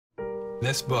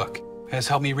This book has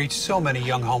helped me reach so many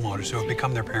young homeowners who have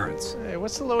become their parents. Hey,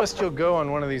 what's the lowest you'll go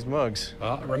on one of these mugs?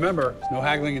 Well, remember, there's no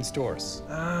haggling in stores.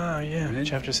 Ah, yeah,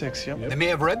 chapter 6, yep. They may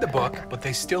have read the book, but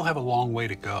they still have a long way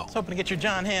to go. I was hoping to get your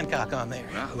John Hancock on there.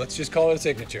 Well, let's just call it a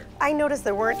signature. I noticed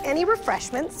there weren't any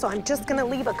refreshments, so I'm just gonna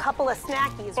leave a couple of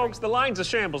snackies. Folks, the line's a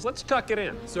shambles. Let's tuck it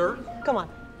in. Sir? Come on.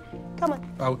 Come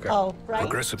on. Okay. Oh, right.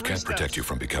 Progressive can't protect you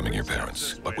from becoming your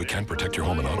parents, but we can protect your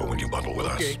home and auto when you bundle with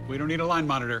us. Okay, we don't need a line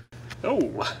monitor. Oh,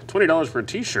 $20 for a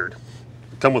t-shirt.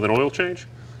 Come with an oil change?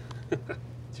 Did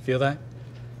you feel that?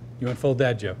 You went full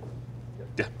dad joke.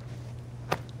 Yeah.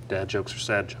 Dad jokes are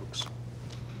sad jokes.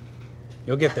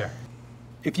 You'll get there.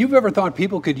 If you've ever thought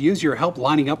people could use your help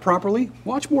lining up properly,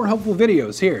 watch more helpful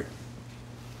videos here.